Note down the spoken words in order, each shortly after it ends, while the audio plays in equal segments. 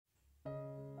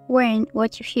When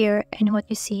what you hear and what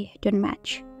you see don't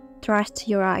match, trust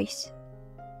your eyes.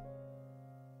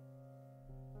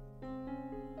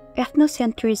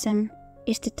 Ethnocentrism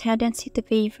is the tendency to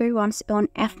favor one's own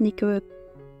ethnic group.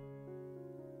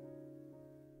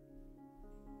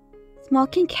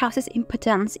 Smoking causes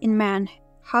impotence in men.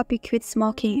 Hope you quit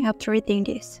smoking after reading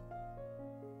this.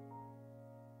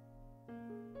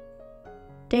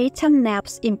 Daytime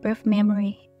naps improve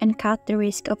memory and cut the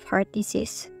risk of heart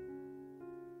disease.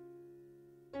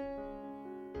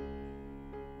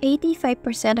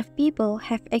 85% of people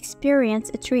have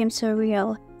experienced a dream so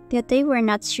real that they were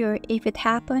not sure if it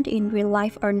happened in real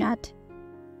life or not.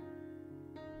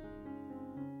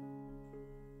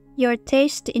 Your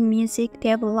taste in music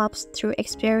develops through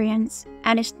experience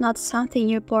and is not something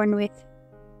you're born with.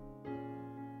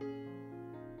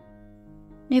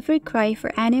 Never cry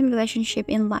for any relationship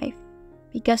in life,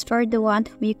 because for the one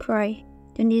whom you cry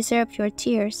don't deserve your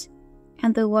tears,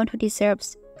 and the one who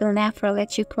deserves will never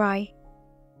let you cry.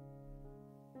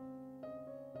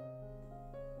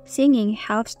 Singing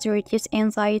helps to reduce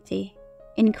anxiety,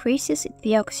 increases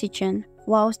the oxygen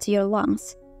flows to your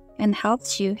lungs, and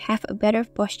helps you have a better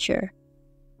posture.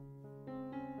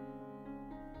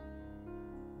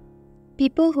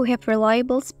 People who have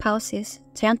reliable spouses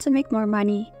tend to make more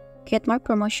money, get more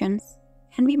promotions,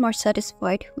 and be more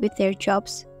satisfied with their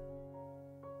jobs.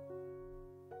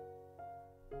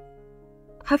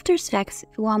 After sex,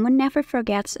 a woman never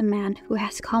forgets a man who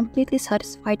has completely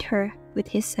satisfied her with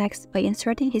his sex by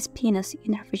inserting his penis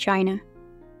in her vagina.